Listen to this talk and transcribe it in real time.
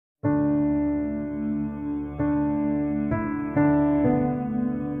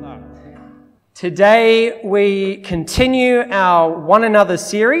Today we continue our One Another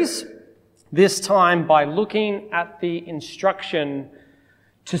series, this time by looking at the instruction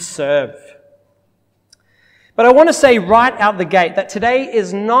to serve. But I want to say right out the gate that today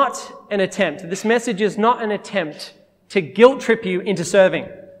is not an attempt, this message is not an attempt to guilt trip you into serving.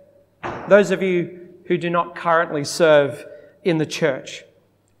 Those of you who do not currently serve in the church.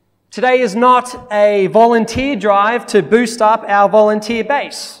 Today is not a volunteer drive to boost up our volunteer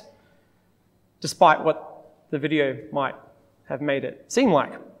base, despite what the video might have made it seem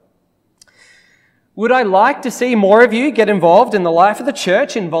like. Would I like to see more of you get involved in the life of the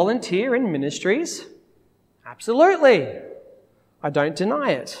church and volunteer in ministries? Absolutely. I don't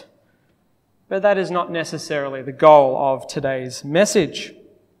deny it. But that is not necessarily the goal of today's message.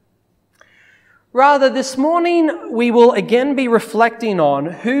 Rather, this morning we will again be reflecting on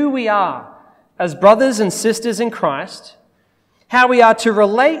who we are as brothers and sisters in Christ, how we are to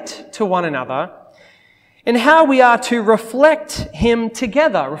relate to one another, and how we are to reflect Him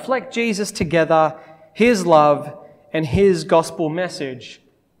together, reflect Jesus together, His love and His gospel message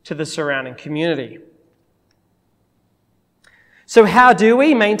to the surrounding community. So how do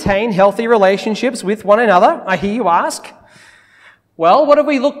we maintain healthy relationships with one another, I hear you ask? Well, what have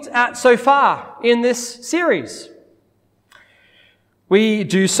we looked at so far in this series? We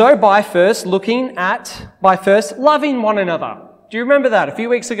do so by first loving one another. Do you remember that a few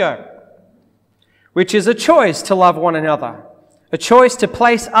weeks ago? Which is a choice to love one another, a choice to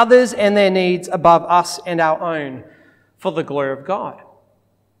place others and their needs above us and our own for the glory of God.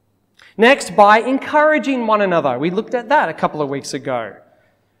 Next, by encouraging one another. We looked at that a couple of weeks ago.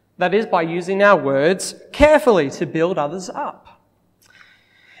 That is, by using our words carefully to build others up.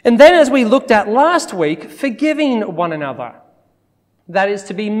 And then, as we looked at last week, forgiving one another. That is,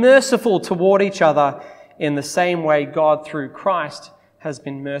 to be merciful toward each other in the same way God, through Christ, has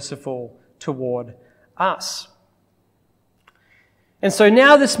been merciful toward us. And so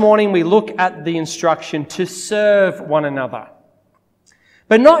now this morning we look at the instruction to serve one another.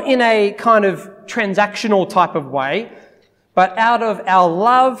 But not in a kind of transactional type of way, but out of our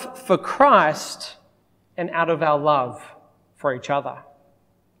love for Christ and out of our love for each other.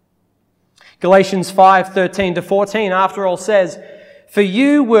 Galatians 5:13-14, after all, says, "For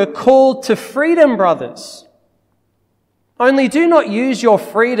you were called to freedom, brothers. Only do not use your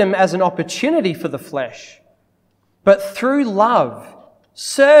freedom as an opportunity for the flesh, but through love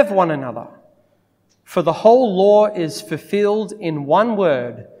serve one another. For the whole law is fulfilled in one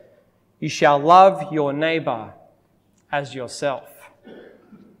word, you shall love your neighbor as yourself."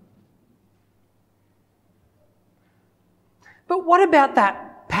 But what about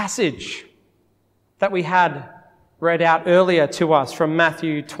that passage that we had read out earlier to us from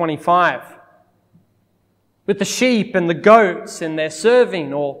Matthew 25? With the sheep and the goats and their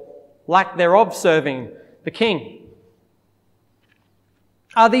serving or lack thereof serving the king.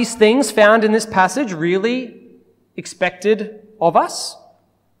 Are these things found in this passage really expected of us?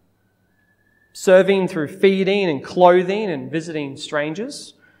 Serving through feeding and clothing and visiting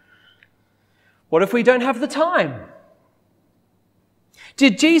strangers? What if we don't have the time?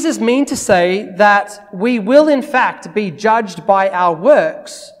 Did Jesus mean to say that we will in fact be judged by our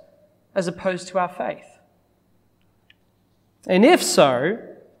works as opposed to our faith? And if so,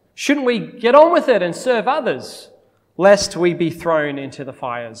 shouldn't we get on with it and serve others, lest we be thrown into the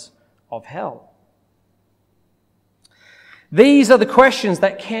fires of hell? These are the questions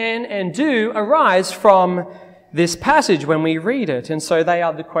that can and do arise from this passage when we read it. And so they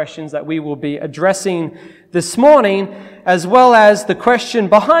are the questions that we will be addressing this morning, as well as the question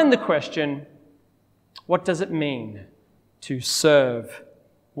behind the question, what does it mean to serve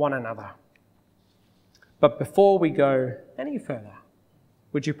one another? But before we go any further,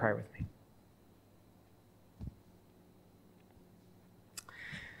 would you pray with me?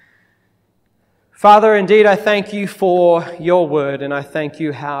 Father, indeed, I thank you for your word, and I thank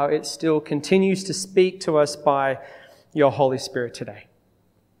you how it still continues to speak to us by your Holy Spirit today.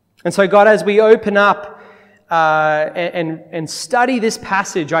 And so, God, as we open up and study this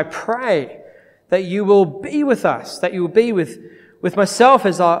passage, I pray that you will be with us, that you will be with myself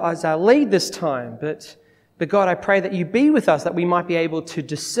as I lead this time. But God, I pray that you be with us, that we might be able to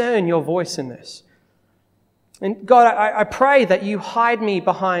discern your voice in this. And God, I pray that you hide me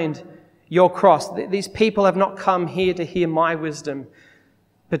behind your cross. These people have not come here to hear my wisdom,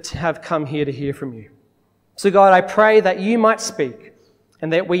 but have come here to hear from you. So God, I pray that you might speak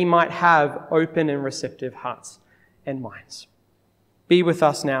and that we might have open and receptive hearts and minds. Be with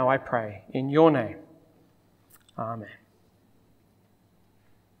us now, I pray, in your name. Amen.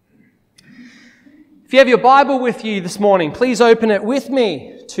 If you have your Bible with you this morning, please open it with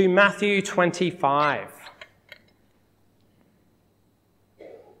me to Matthew 25.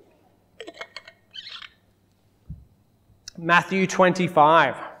 Matthew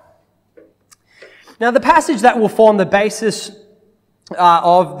 25. Now, the passage that will form the basis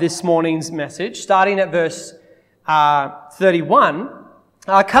of this morning's message, starting at verse 31,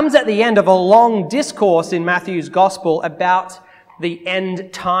 comes at the end of a long discourse in Matthew's Gospel about the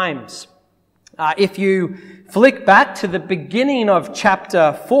end times. If you flick back to the beginning of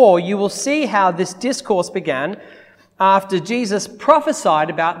chapter 4, you will see how this discourse began after Jesus prophesied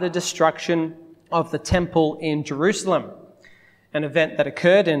about the destruction of the temple in Jerusalem, an event that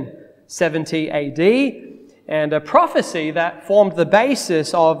occurred in 70 AD, and a prophecy that formed the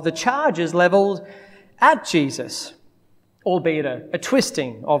basis of the charges leveled at Jesus, albeit a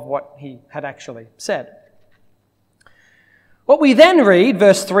twisting of what he had actually said. What we then read,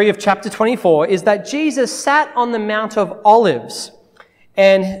 verse 3 of chapter 24, is that Jesus sat on the Mount of Olives,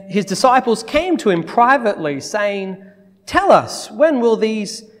 and his disciples came to him privately, saying, "Tell us, when will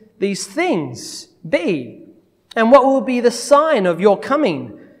these things be? And what will be the sign of your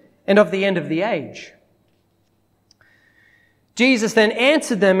coming and of the end of the age?" Jesus then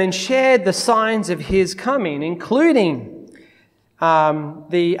answered them and shared the signs of his coming, including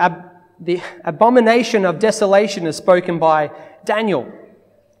the abomination of desolation as spoken by Daniel,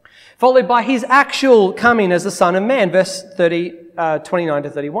 followed by his actual coming as the Son of Man, verse 29 to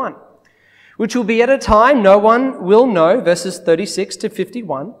 31, which will be at a time no one will know, verses 36 to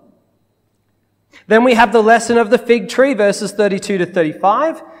 51. Then we have the lesson of the fig tree, verses 32 to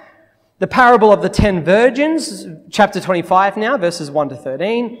 35. The parable of the 10 virgins, chapter 25 now, verses 1 to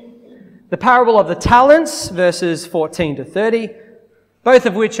 13. The parable of the talents, verses 14 to 30, both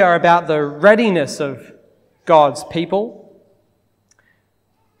of which are about the readiness of God's people.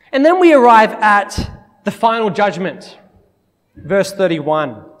 And then we arrive at the final judgment, verse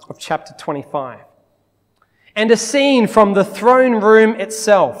 31 of chapter 25. And a scene from the throne room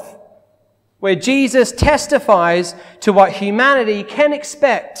itself, where Jesus testifies to what humanity can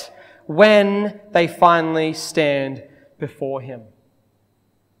expect when they finally stand before him.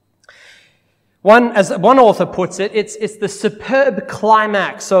 As one author puts it, it's the superb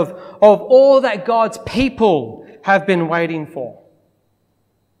climax of all that God's people have been waiting for,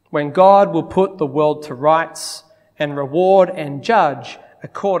 when God will put the world to rights and reward and judge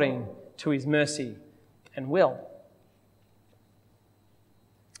according to his mercy and will.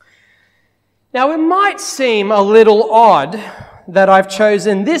 Now, it might seem a little odd that I've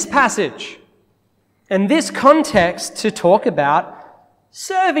chosen this passage and this context to talk about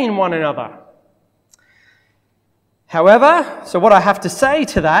serving one another. However, so what I have to say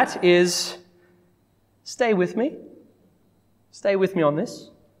to that is, stay with me. Stay with me on this,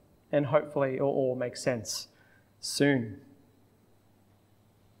 and hopefully it'll all make sense soon.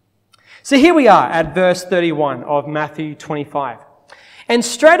 So here we are at verse 31 of Matthew 25. And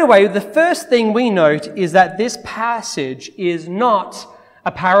straight away, the first thing we note is that this passage is not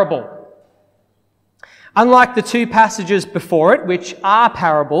a parable. Unlike the two passages before it, which are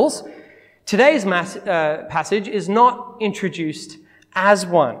parables, today's passage is not introduced as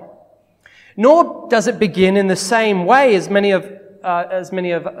one. Nor does it begin in the same way as many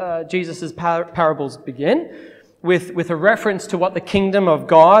of Jesus' parables begin, with a reference to what the kingdom of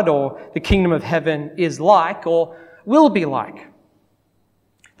God or the kingdom of heaven is like or will be like.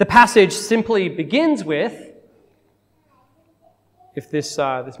 The passage simply begins with, if this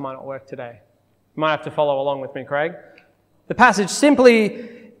might not work today, you might have to follow along with me, Craig. The passage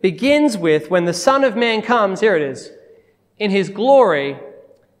simply begins with, when the Son of Man comes, here it is, in his glory,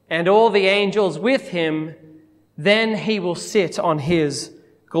 and all the angels with him, then he will sit on his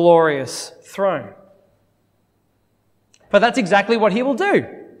glorious throne. But that's exactly what he will do.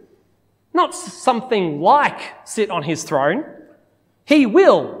 Not something like sit on his throne. He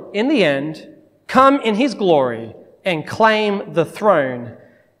will, in the end, come in his glory and claim the throne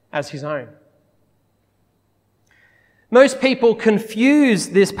as his own. Most people confuse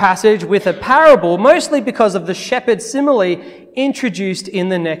this passage with a parable, mostly because of the shepherd simile introduced in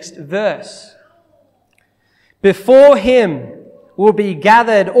the next verse. Before him will be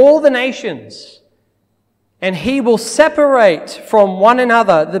gathered all the nations, and he will separate from one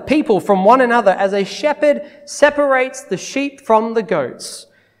another, the people from one another, as a shepherd separates the sheep from the goats.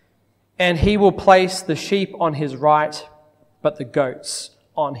 And he will place the sheep on his right, but the goats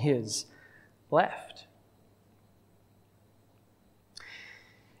on his left.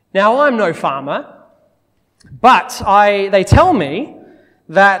 Now, I'm no farmer, but they tell me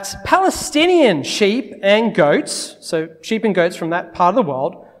that Palestinian sheep and goats, so sheep and goats from that part of the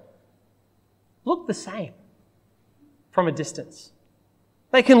world, look the same from a distance.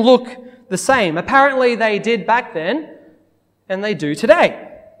 They can look the same. Apparently they did back then, and they do today.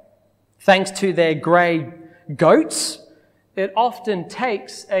 Thanks to their grey goats, it often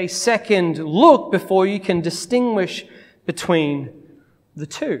takes a second look before you can distinguish between the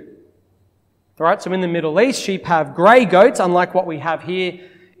two. All right, so in the Middle East, sheep have grey goats, unlike what we have here,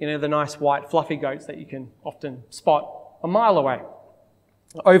 the nice white fluffy goats that you can often spot a mile away.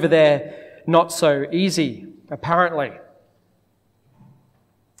 Over there, not so easy, apparently.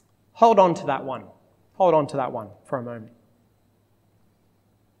 Hold on to that one. Hold on to that one for a moment.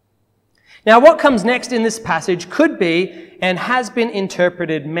 Now, what comes next in this passage could be and has been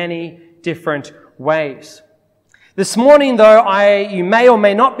interpreted many different ways. This morning, though, you may or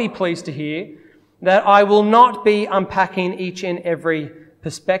may not be pleased to hear that I will not be unpacking each and every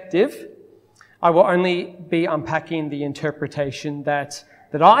perspective. I will only be unpacking the interpretation that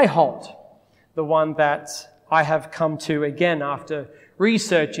I hold, the one that I have come to again after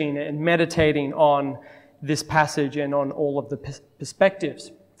researching and meditating on this passage and on all of the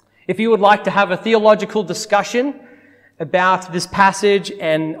perspectives. If you would like to have a theological discussion about this passage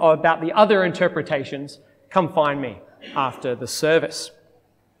and about the other interpretations, come find me after the service.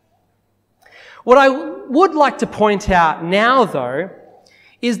 What I would like to point out now, though,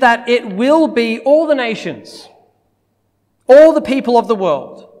 is that it will be all the nations, all the people of the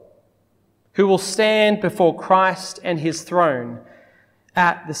world, who will stand before Christ and his throne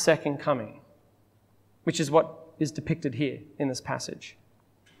at the second coming, which is what is depicted here in this passage.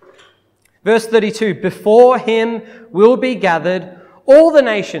 Verse 32, before him will be gathered all the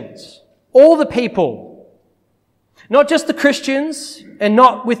nations, all the people, not just the Christians, and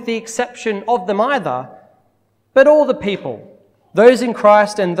not with the exception of them either, but all the people, those in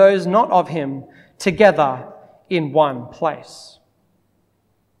Christ and those not of him, together in one place.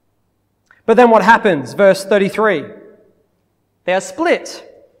 But then what happens? Verse 33, they are split,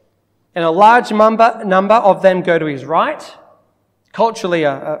 and a large number of them go to his right, culturally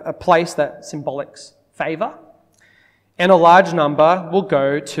a place that symbolics favour, and a large number will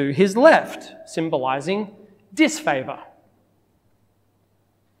go to his left, symbolising disfavour.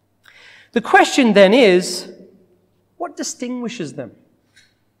 The question then is, what distinguishes them?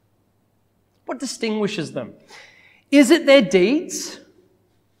 What distinguishes them? Is it their deeds,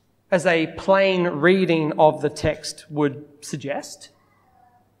 as a plain reading of the text would suggest?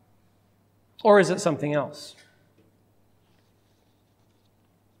 Or is it something else?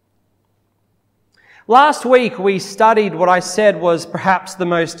 Last week we studied what I said was perhaps the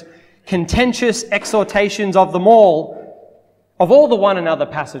most contentious exhortations of them all, of all the one another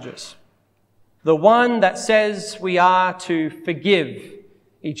passages. The one that says we are to forgive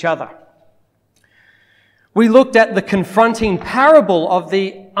each other. We looked at the confronting parable of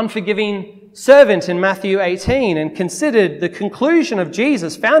the unforgiving servant in Matthew 18 and considered the conclusion of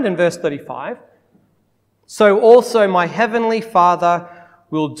Jesus found in verse 35. So also my heavenly Father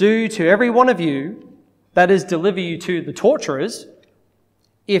will do to every one of you, that is, deliver you to the torturers,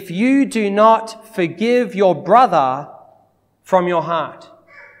 if you do not forgive your brother from your heart.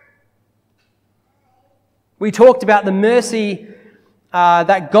 We talked about the mercy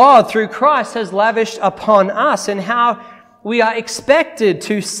that God, through Christ, has lavished upon us and how we are expected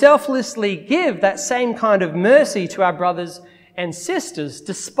to selflessly give that same kind of mercy to our brothers and sisters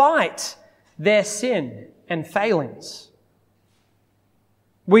despite their sin and failings.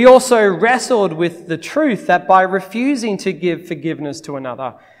 We also wrestled with the truth that by refusing to give forgiveness to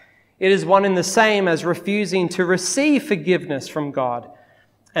another, it is one and the same as refusing to receive forgiveness from God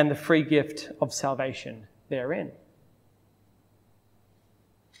and the free gift of salvation therein.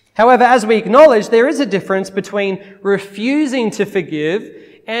 However, as we acknowledge, there is a difference between refusing to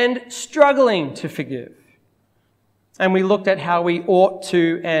forgive and struggling to forgive. And we looked at how we ought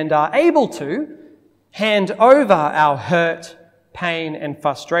to and are able to hand over our hurt, pain, and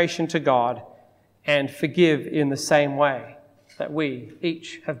frustration to God and forgive in the same way that we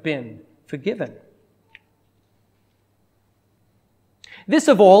each have been forgiven. This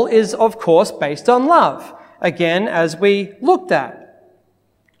of all is, of course, based on love, again, as we looked at.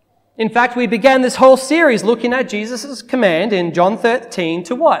 In fact, we began this whole series looking at Jesus' command in John 13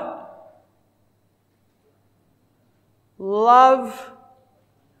 to what? Love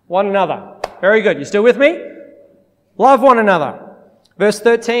one another. Very good. You still with me? Love one another. Verse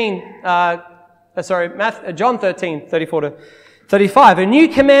 13, John 13, 34 to 35. A new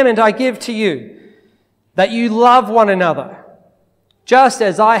commandment I give to you, that you love one another. Just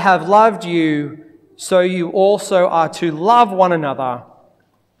as I have loved you, so you also are to love one another.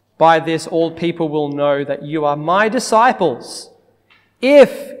 By this all people will know that you are my disciples,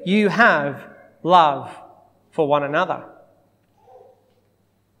 if you have love for one another.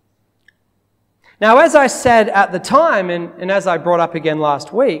 Now, as I said at the time, and as I brought up again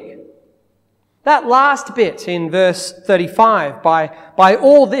last week, that last bit in verse 35, by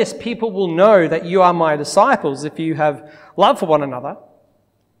all this people will know that you are my disciples if you have love for one another.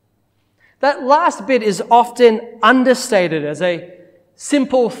 That last bit is often understated as a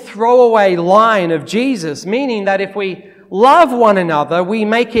simple throwaway line of Jesus, meaning that if we love one another, we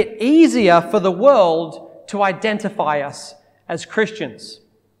make it easier for the world to identify us as Christians,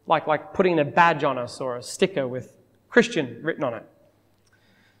 like putting a badge on us or a sticker with Christian written on it.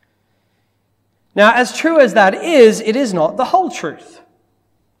 Now, as true as that is, it is not the whole truth.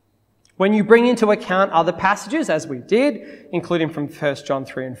 When you bring into account other passages, as we did, including from 1 John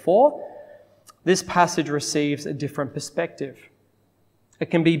 3 and 4, this passage receives a different perspective.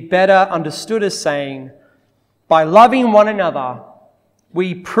 It can be better understood as saying, by loving one another,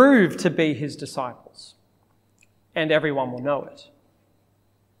 we prove to be his disciples, and everyone will know it.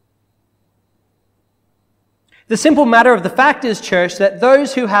 The simple matter of the fact is, church, that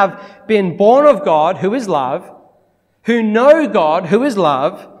those who have been born of God, who is love, who know God, who is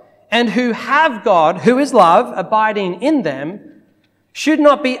love, and who have God, who is love, abiding in them, should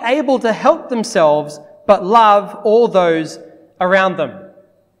not be able to help themselves but love all those around them.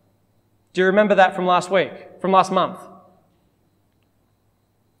 Do you remember that from last week, from last month?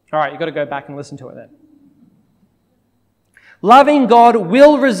 All right, you've got to go back and listen to it then. Loving God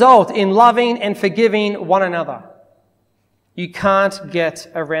will result in loving and forgiving one another. You can't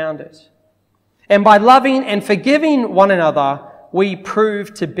get around it. And by loving and forgiving one another, we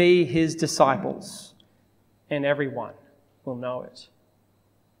prove to be his disciples, and everyone will know it.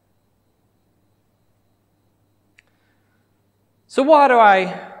 So why do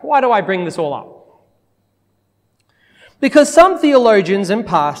I bring this all up? Because some theologians and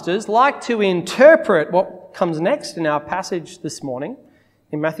pastors like to interpret what comes next in our passage this morning,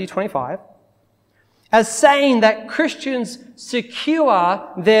 in Matthew 25, as saying that Christians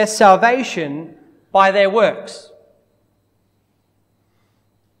secure their salvation by their works.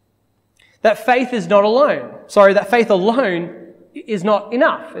 That faith is not alone. That faith alone is not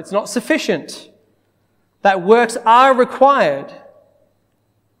enough. It's not sufficient. That works are required.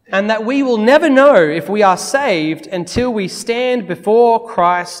 And that we will never know if we are saved until we stand before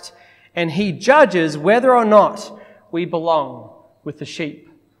Christ and he judges whether or not we belong with the sheep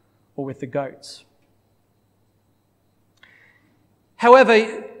or with the goats.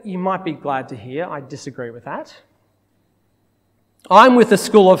 However, you might be glad to hear I disagree with that. I'm with a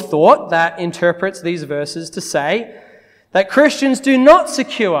school of thought that interprets these verses to say that Christians do not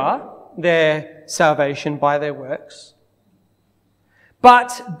secure their salvation by their works,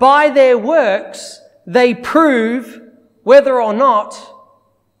 but by their works they prove whether or not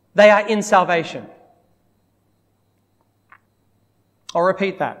they are in salvation. I'll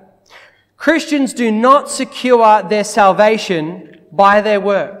repeat that. Christians do not secure their salvation by their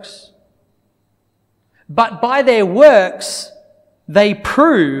works, but by their works they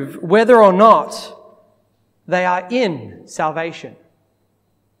prove whether or not they are in salvation.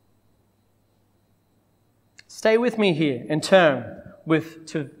 Stay with me here and turn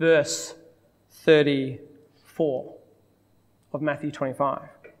to verse 34 of Matthew 25.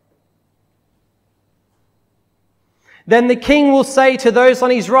 Then the king will say to those on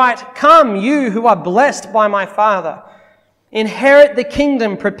his right, "Come, you who are blessed by my Father, inherit the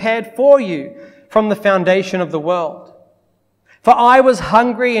kingdom prepared for you from the foundation of the world. For I was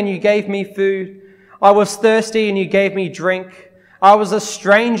hungry and you gave me food. I was thirsty and you gave me drink. I was a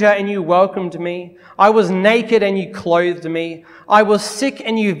stranger and you welcomed me. I was naked and you clothed me. I was sick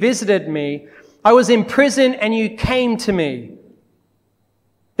and you visited me. I was in prison and you came to me."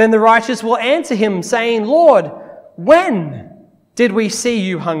 Then the righteous will answer him, saying, "Lord, when did we see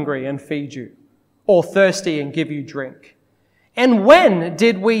you hungry and feed you, or thirsty and give you drink? And when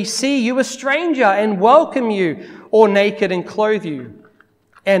did we see you a stranger and welcome you, or naked and clothe you?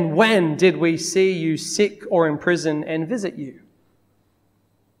 And when did we see you sick or in prison and visit you?"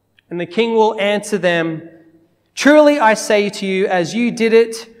 And the king will answer them, "Truly I say to you, as you did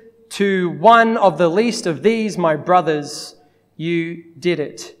it to one of the least of these, my brothers, you did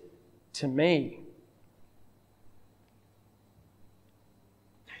it to me."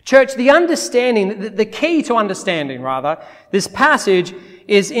 Church, the key to understanding, this passage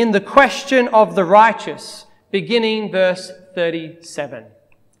is in the question of the righteous, beginning verse 37.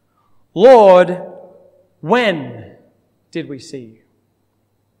 "Lord, when did we see you?"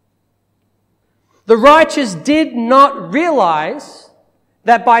 The righteous did not realize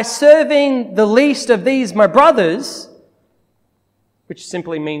that by serving the least of these, my brothers, which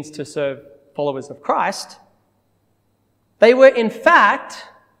simply means to serve followers of Christ, they were in fact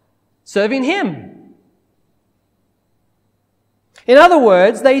serving him. In other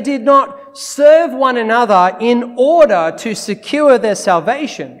words, they did not serve one another in order to secure their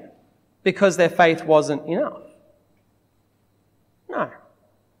salvation because their faith wasn't enough. No.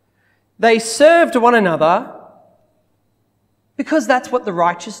 They served one another because that's what the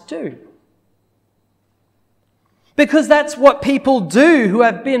righteous do. Because that's what people do who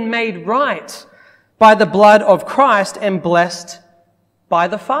have been made right by the blood of Christ and blessed by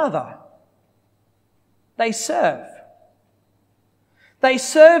the Father. They serve. They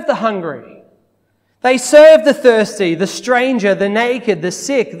serve the hungry. They serve the thirsty, the stranger, the naked, the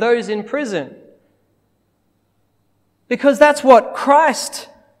sick, those in prison. Because that's what Christ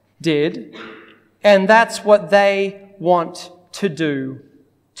did, and that's what they want to do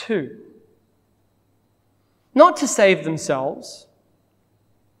too. Not to save themselves,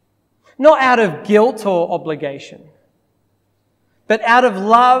 not out of guilt or obligation, but out of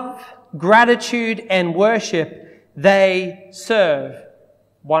love, gratitude, and worship, they serve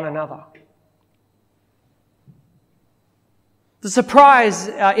one another. The surprise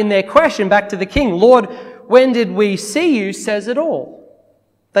in their question back to the king, "Lord, when did we see you?" says it all.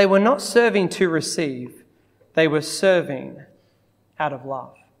 They were not serving to receive. They were serving out of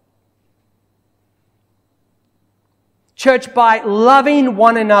love. Church, by loving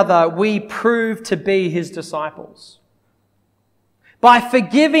one another, we prove to be his disciples. By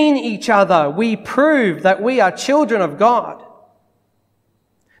forgiving each other, we prove that we are children of God.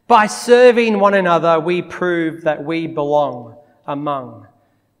 By serving one another, we prove that we belong among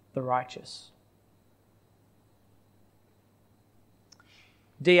the righteous.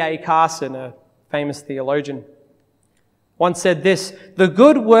 D.A. Carson, a famous theologian, once said this: "The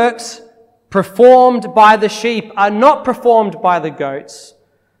good works performed by the sheep are not performed by the goats,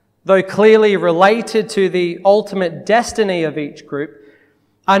 though clearly related to the ultimate destiny of each group,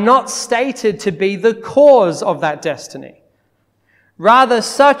 are not stated to be the cause of that destiny. Rather,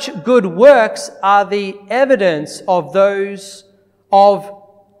 such good works are the evidence of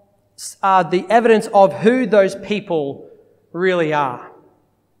who those people really are.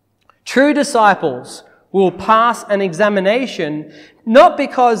 True disciples will pass an examination not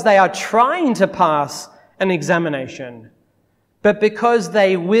because they are trying to pass an examination, but because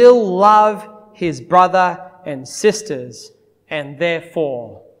they will love his brother and sisters and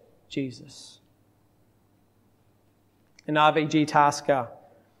therefore Jesus." And R.V.G. Tasker,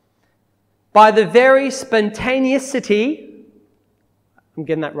 "By the very spontaneity," I'm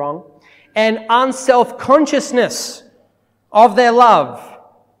getting that wrong, "and unself-consciousness of their love,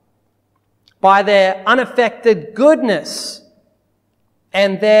 by their unaffected goodness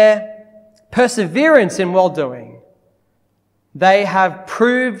and their perseverance in well-doing, they have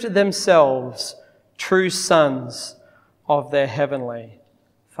proved themselves true sons of their heavenly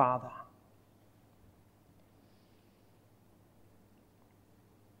Father."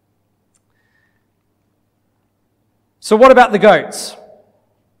 So what about the goats?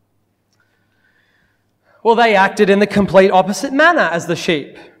 Well, they acted in the complete opposite manner as the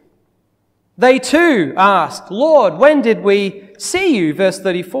sheep. They too asked, "Lord, when did we see you?" Verse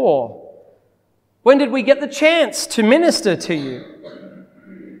 34. "When did we get the chance to minister to you?"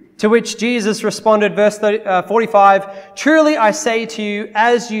 To which Jesus responded, verse 45, "Truly I say to you,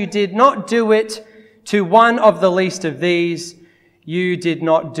 as you did not do it to one of the least of these, you did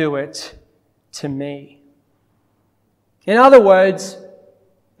not do it to me." In other words,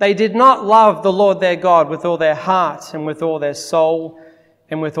 they did not love the Lord their God with all their heart and with all their soul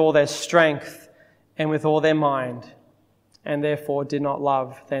and with all their strength and with all their mind, and therefore did not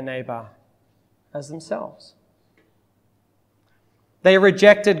love their neighbor as themselves. They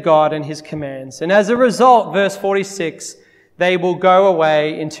rejected God and his commands, and as a result, verse 46, they will go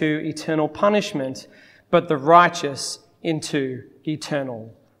away into eternal punishment, but the righteous into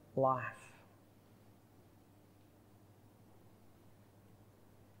eternal life.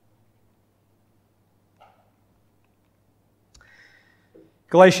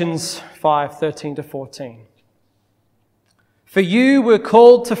 Galatians 5:13-14. "For you were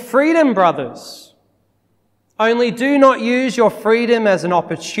called to freedom, brothers. Only do not use your freedom as an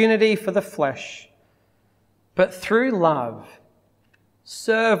opportunity for the flesh, but through love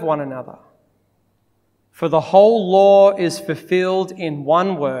serve one another. For the whole law is fulfilled in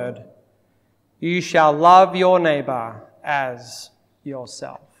one word: you shall love your neighbor as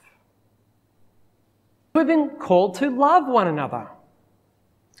yourself." We've been called to love one another.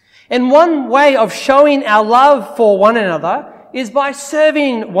 And one way of showing our love for one another is by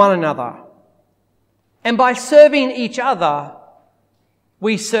serving one another. And by serving each other,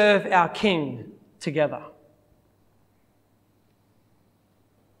 we serve our King together.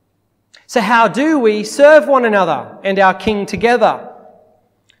 So how do we serve one another and our King together?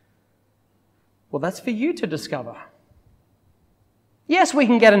 Well, that's for you to discover. Yes, we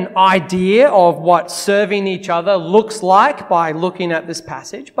can get an idea of what serving each other looks like by looking at this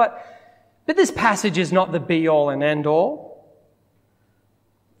passage, but this passage is not the be-all and end-all.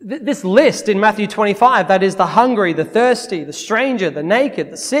 This list in Matthew 25, that is the hungry, the thirsty, the stranger, the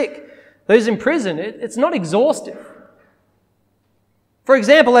naked, the sick, those in prison, it's not exhaustive. For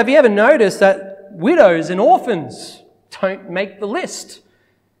example, have you ever noticed that widows and orphans don't make the list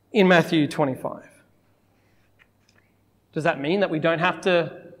in Matthew 25? Does that mean that we don't have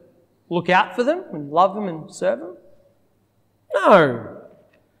to look out for them and love them and serve them? No.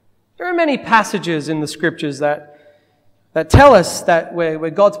 There are many passages in the Scriptures that tell us that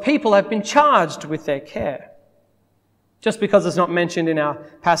where God's people have been charged with their care. Just because it's not mentioned in our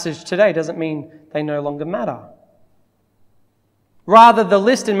passage today doesn't mean they no longer matter. Rather, the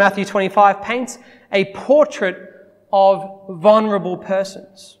list in Matthew 25 paints a portrait of vulnerable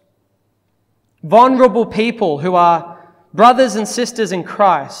persons. Vulnerable people who are brothers and sisters in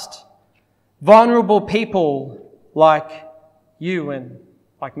Christ. Vulnerable people like you and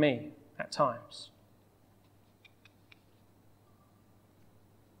like me at times.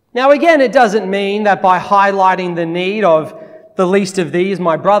 Now again, it doesn't mean that by highlighting the need of the least of these,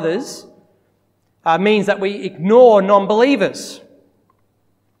 my brothers, means that we ignore non-believers.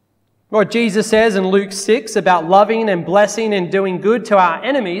 What Jesus says in Luke 6 about loving and blessing and doing good to our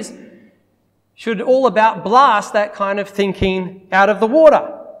enemies should all about blast that kind of thinking out of the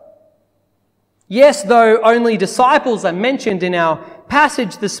water. Yes, though only disciples are mentioned in our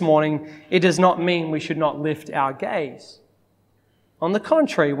passage this morning, it does not mean we should not lift our gaze. On the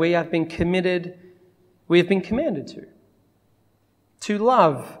contrary, we have been commanded to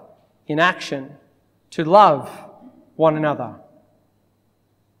love in action, to love one another,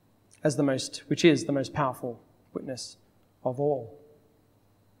 which is the most powerful witness of all.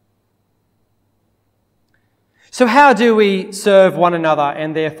 So how do we serve one another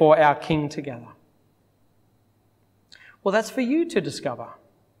and therefore our King together? Well, that's for you to discover.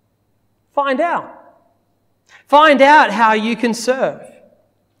 Find out. Find out how you can serve.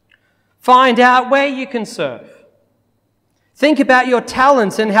 Find out where you can serve. Think about your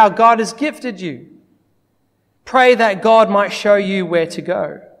talents and how God has gifted you. Pray that God might show you where to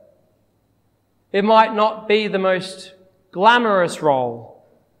go. It might not be the most glamorous role,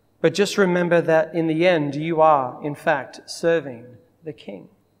 but just remember that in the end you are, in fact, serving the King.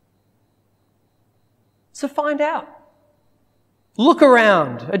 So find out. Look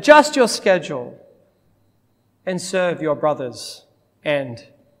around, adjust your schedule, and serve your brothers and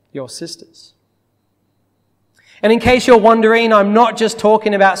your sisters. And in case you're wondering, I'm not just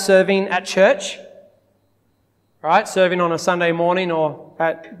talking about serving at church, right? Serving on a Sunday morning or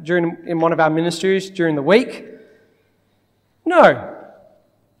in one of our ministries during the week. No,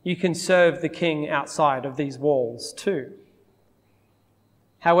 you can serve the King outside of these walls too.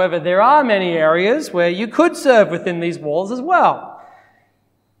 However, there are many areas where you could serve within these walls as well.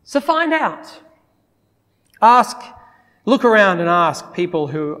 So find out. Look around and ask people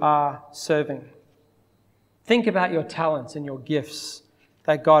who are serving. Think about your talents and your gifts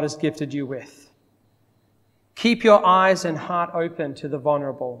that God has gifted you with. Keep your eyes and heart open to the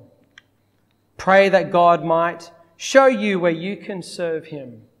vulnerable. Pray that God might show you where you can serve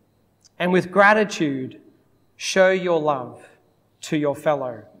Him. And with gratitude, show your love to your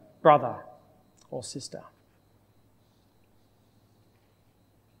fellow brother or sister.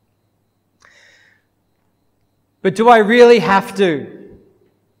 But do I really have to?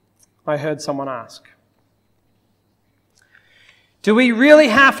 I heard someone ask. Do we really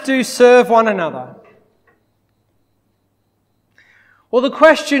have to serve one another? Well, the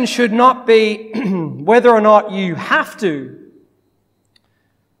question should not be whether or not you have to,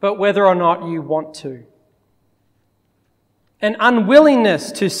 but whether or not you want to. An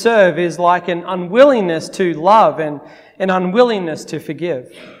unwillingness to serve is like an unwillingness to love and an unwillingness to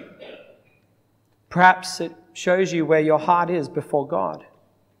forgive. Perhaps it shows you where your heart is before God.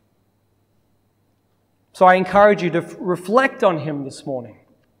 So I encourage you to reflect on Him this morning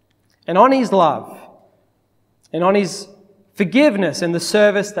and on His love and on His forgiveness and the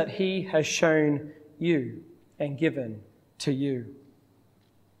service that He has shown you and given to you.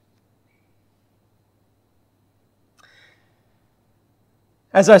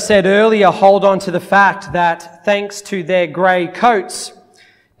 As I said earlier, hold on to the fact that thanks to their grey coats,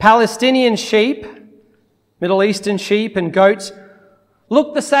 Palestinian sheep, Middle Eastern sheep and goats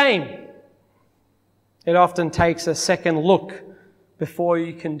look the same. It often takes a second look before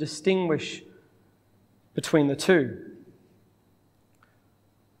you can distinguish between the two.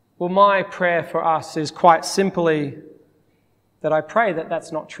 Well, my prayer for us is quite simply that I pray that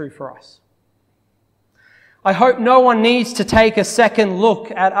that's not true for us. I hope no one needs to take a second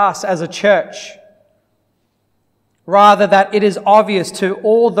look at us as a church. Rather, that it is obvious to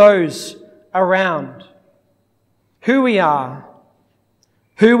all those around who we are,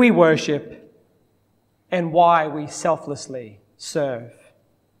 who we worship, and why we selflessly serve.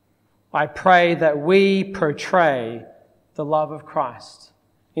 I pray that we portray the love of Christ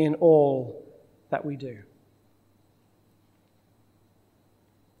in all that we do.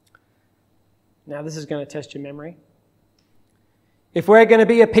 Now, this is going to test your memory. If we're going to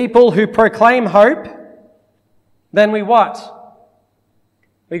be a people who proclaim hope, then we what?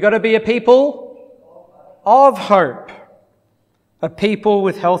 We got to be a people of hope. A people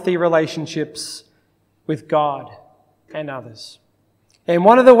with healthy relationships with God and others. And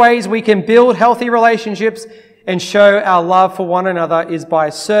one of the ways we can build healthy relationships and show our love for one another is by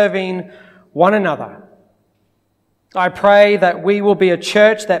serving one another. I pray that we will be a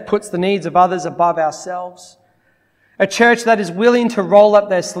church that puts the needs of others above ourselves. A church that is willing to roll up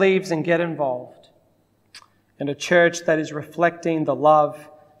their sleeves and get involved. And a church that is reflecting the love,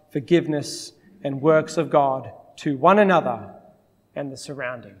 forgiveness, and works of God to one another and the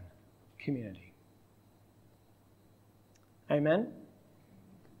surrounding community. Amen?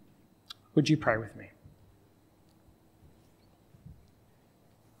 Would you pray with me?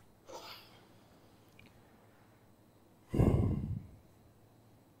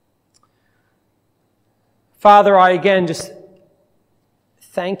 Father, I again just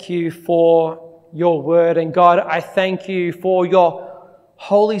thank you for your word. And God, I thank you for your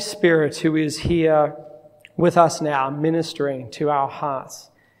Holy Spirit who is here with us now, ministering to our hearts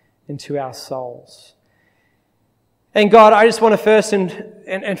and to our souls. And God, I just want to first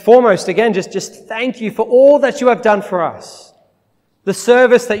and foremost, again, just thank you for all that you have done for us. The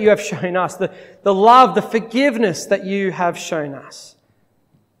service that you have shown us, the love, the forgiveness that you have shown us.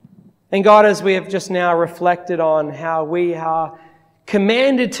 And God, as we have just now reflected on how we are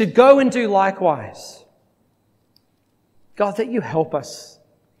commanded to go and do likewise, God, that you help us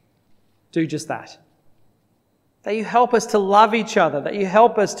do just that. That you help us to love each other, that you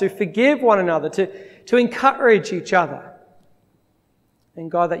help us to forgive one another, to encourage each other.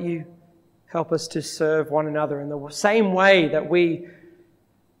 And God, that you help us to serve one another in the same way that we,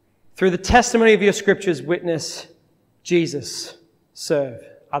 through the testimony of your scriptures, witness Jesus serve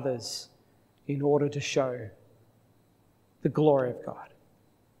others in order to show the glory of God.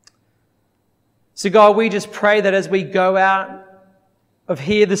 So God, we just pray that as we go out of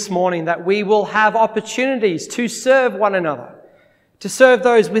here this morning, that we will have opportunities to serve one another, to serve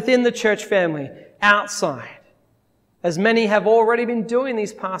those within the church family, outside, as many have already been doing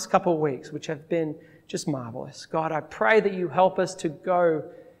these past couple of weeks, which have been just marvelous. God, I pray that you help us to go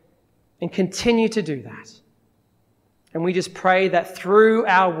and continue to do that. And we just pray that through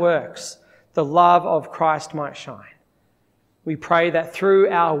our works, the love of Christ might shine. We pray that through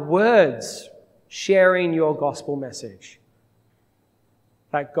our words, sharing your gospel message,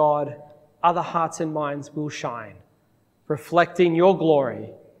 that God, other hearts and minds will shine, reflecting your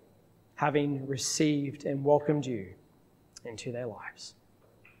glory, having received and welcomed you into their lives.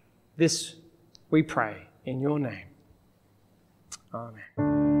 This we pray in your name.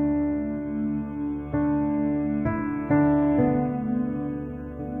 Amen.